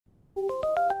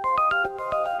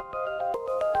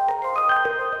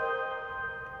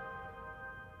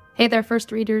Hey there,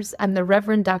 First Readers. I'm the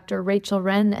Reverend Dr. Rachel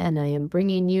Wren, and I am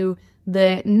bringing you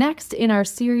the next in our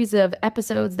series of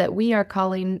episodes that we are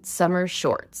calling Summer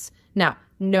Shorts. Now,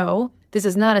 no, this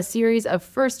is not a series of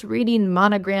first reading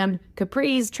monogrammed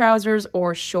capris, trousers,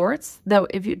 or shorts, though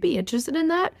if you'd be interested in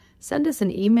that, send us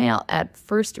an email at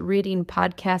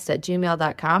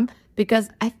firstreadingpodcast@gmail.com because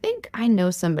I think I know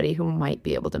somebody who might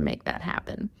be able to make that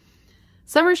happen.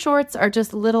 Summer Shorts are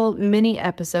just little mini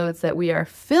episodes that we are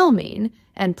filming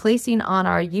and placing on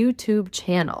our YouTube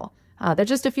channel. They're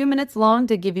just a few minutes long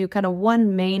to give you kind of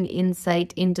one main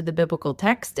insight into the biblical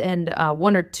text and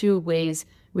one or two ways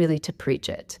really to preach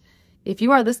it. If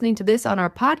you are listening to this on our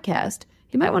podcast,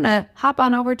 you might want to hop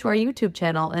on over to our YouTube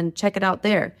channel and check it out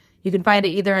there. You can find it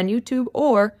either on YouTube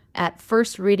or at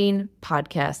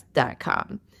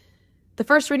firstreadingpodcast.com. The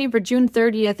first reading for June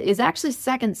 30th is actually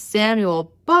 2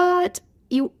 Samuel, but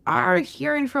you are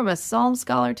hearing from a psalm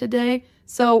scholar today,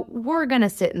 so we're going to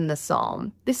sit in the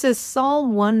psalm. This is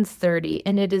Psalm 130,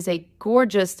 and it is a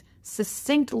gorgeous,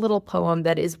 succinct little poem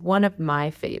that is one of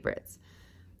my favorites.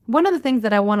 One of the things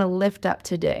that I want to lift up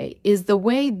today is the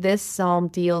way this psalm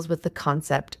deals with the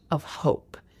concept of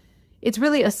hope. It's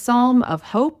really a psalm of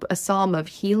hope, a psalm of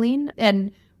healing,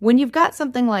 and when you've got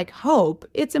something like hope,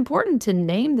 it's important to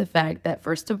name the fact that,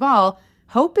 first of all,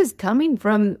 hope is coming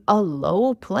from a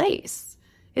low place.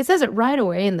 It says it right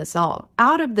away in the psalm.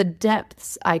 Out of the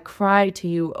depths I cry to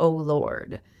you, O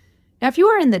Lord. Now, if you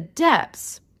are in the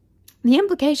depths, the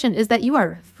implication is that you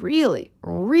are really,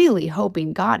 really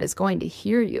hoping God is going to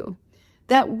hear you.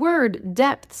 That word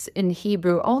depths in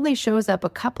Hebrew only shows up a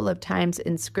couple of times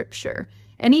in Scripture,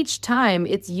 and each time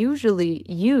it's usually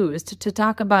used to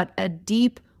talk about a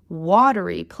deep,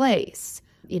 watery place.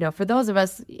 You know, for those of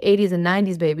us 80s and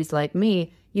 90s babies like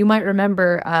me, you might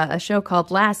remember a show called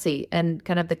Lassie, and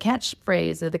kind of the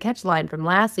catchphrase or the catchline from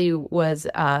Lassie was,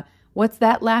 what's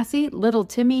that, Lassie? Little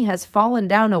Timmy has fallen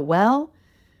down a well?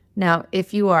 Now,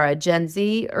 if you are a Gen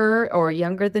Z-er or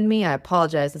younger than me, I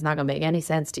apologize, it's not going to make any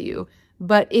sense to you.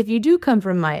 But if you do come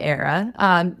from my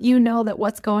era, you know that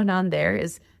what's going on there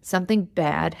is something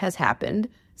bad has happened.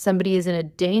 Somebody is in a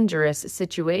dangerous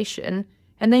situation,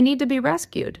 and they need to be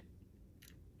rescued.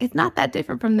 It's not that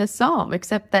different from this psalm,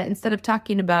 except that instead of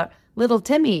talking about little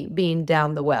Timmy being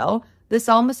down the well, the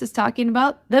psalmist is talking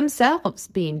about themselves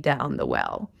being down the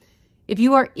well. If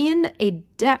you are in a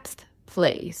depth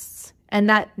place, and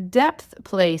that depth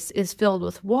place is filled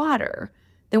with water,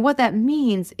 then what that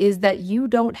means is that you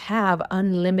don't have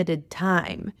unlimited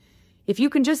time. If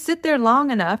you can just sit there long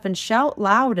enough and shout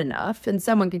loud enough and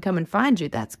someone can come and find you,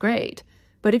 that's great.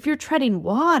 But if you're treading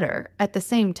water at the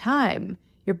same time,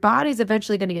 your body's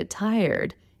eventually going to get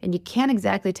tired, and you can't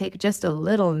exactly take just a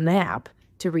little nap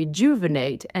to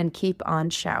rejuvenate and keep on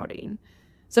shouting.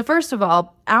 So first of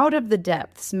all, out of the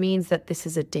depths means that this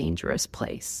is a dangerous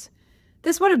place.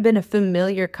 This would have been a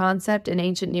familiar concept in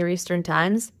ancient Near Eastern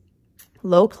times.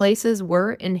 Low places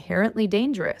were inherently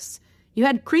dangerous. You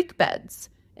had creek beds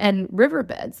and river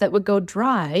beds that would go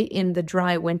dry in the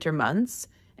dry winter months.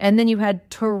 And then you had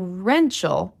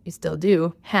torrential, you still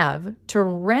do have,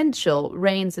 torrential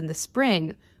rains in the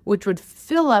spring, which would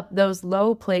fill up those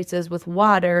low places with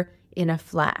water in a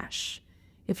flash.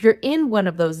 If you're in one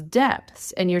of those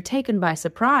depths and you're taken by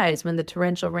surprise when the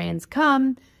torrential rains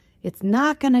come, it's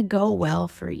not going to go well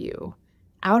for you.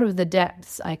 Out of the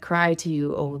depths I cry to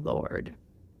you, O Lord.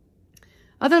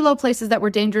 Other low places that were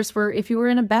dangerous were if you were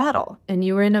in a battle and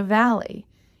you were in a valley.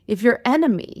 If your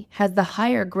enemy has the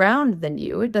higher ground than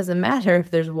you, it doesn't matter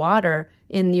if there's water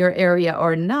in your area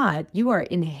or not, you are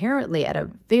inherently at a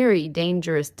very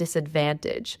dangerous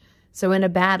disadvantage. So in a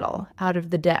battle, out of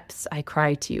the depths, I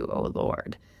cry to you, O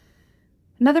Lord.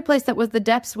 Another place that was the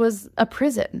depths was a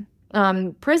prison.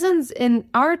 Prisons in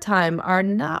our time are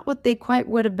not what they quite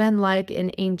would have been like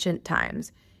in ancient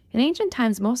times. In ancient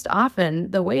times, most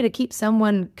often, the way to keep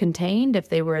someone contained if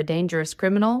they were a dangerous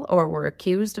criminal or were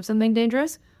accused of something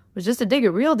dangerous was just to dig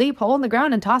a real deep hole in the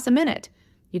ground and toss them in it.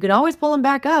 You can always pull them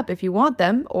back up if you want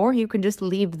them, or you can just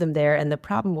leave them there and the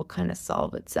problem will kind of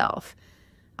solve itself.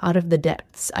 Out of the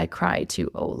depths I cry to,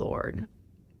 O Lord.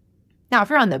 Now, if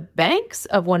you're on the banks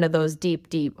of one of those deep,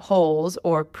 deep holes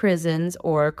or prisons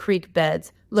or creek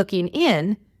beds looking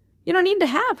in, you don't need to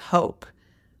have hope.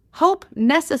 Hope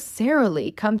necessarily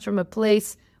comes from a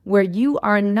place where you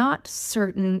are not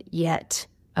certain yet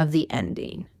of the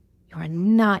ending. You are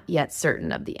not yet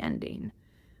certain of the ending.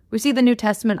 We see the New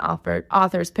Testament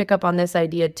authors pick up on this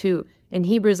idea too. In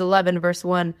Hebrews 11, verse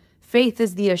 1, faith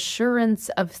is the assurance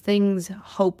of things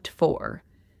hoped for.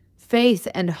 Faith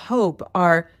and hope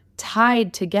are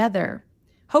tied together.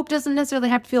 Hope doesn't necessarily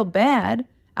have to feel bad.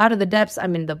 Out of the depths, I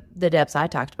mean, the depths I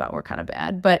talked about were kind of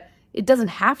bad, but it doesn't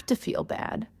have to feel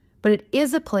bad. But it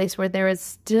is a place where there is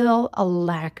still a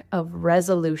lack of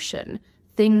resolution.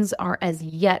 Things are as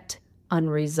yet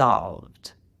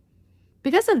unresolved.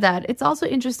 Because of that, it's also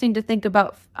interesting to think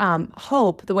about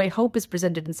hope, the way hope is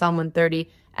presented in Psalm 130,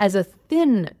 as a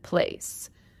thin place.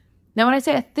 Now, when I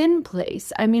say a thin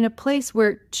place, I mean a place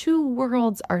where two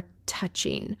worlds are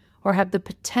touching or have the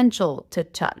potential to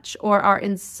touch or are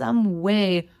in some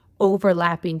way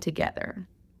overlapping together.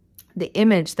 The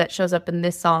image that shows up in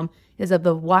this psalm is of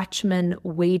the watchman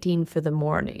waiting for the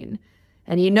morning.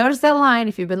 And you notice that line,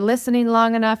 if you've been listening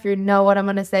long enough, you know what I'm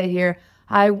going to say here.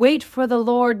 I wait for the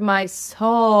Lord, my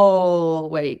soul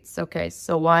waits. Okay,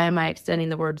 so why am I extending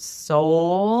the word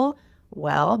soul?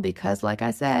 Well, because like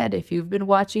I said, if you've been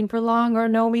watching for long or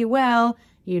know me well,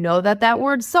 you know that that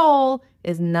word soul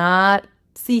is not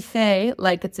psyche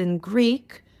like it's in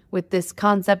Greek with this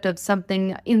concept of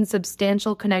something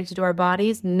insubstantial connected to our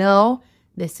bodies. No,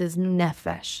 this is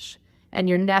nephesh. And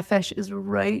your nephesh is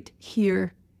right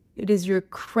here. It is your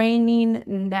craning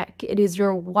neck. It is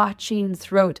your watching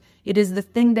throat. It is the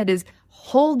thing that is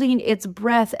holding its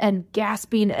breath and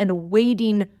gasping and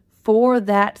waiting for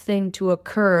that thing to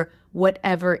occur,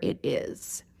 whatever it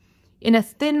is. In a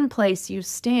thin place, you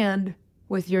stand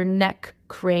with your neck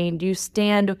craned. You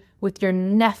stand with your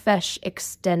nephesh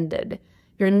extended.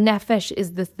 Your nephesh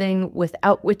is the thing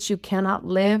without which you cannot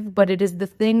live, but it is the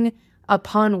thing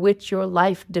upon which your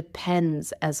life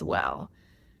depends as well.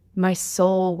 My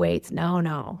soul waits.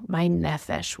 No, my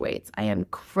nephesh waits. I am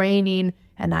craning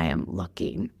and I am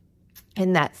looking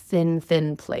in that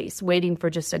thin place, waiting for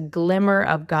just a glimmer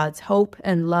of God's hope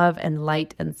and love and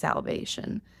light and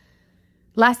salvation.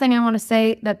 Last thing I want to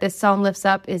say that this psalm lifts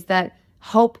up is that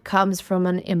hope comes from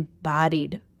an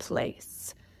embodied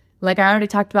place. Like I already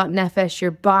talked about nephesh,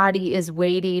 your body is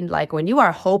waiting. Like when you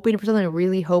are hoping for something,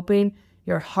 really hoping,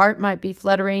 your heart might be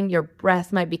fluttering, your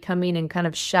breath might be coming in kind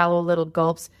of shallow little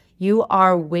gulps. You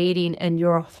are waiting and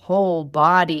your whole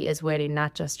body is waiting,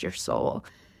 not just your soul.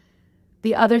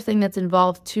 The other thing that's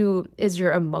involved too is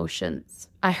your emotions.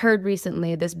 I heard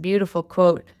recently this beautiful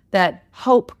quote that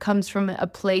hope comes from a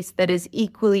place that is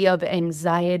equally of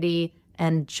anxiety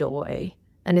and joy.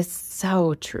 And it's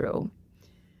so true.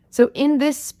 So in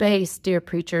this space, dear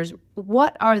preachers,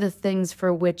 what are the things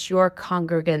for which your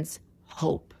congregants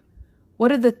hope?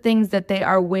 What are the things that they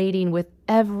are waiting with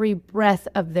every breath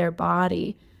of their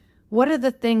body? What are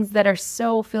the things that are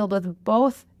so filled with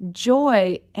both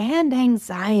joy and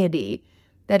anxiety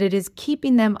that it is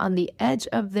keeping them on the edge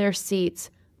of their seats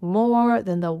more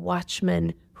than the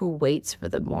watchman who waits for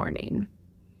the morning?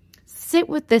 Sit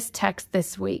with this text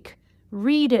this week.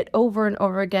 Read it over and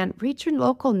over again. Read your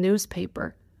local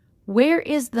newspaper. Where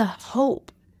is the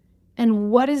hope? And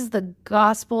what is the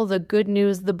gospel, the good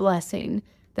news, the blessing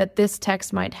that this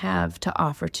text might have to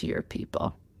offer to your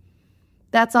people?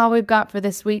 That's all we've got for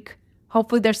this week.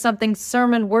 Hopefully there's something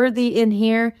sermon-worthy in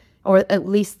here, or at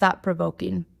least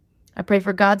thought-provoking. I pray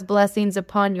for God's blessings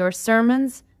upon your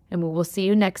sermons, and we will see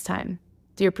you next time.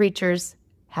 Dear preachers,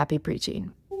 happy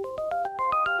preaching.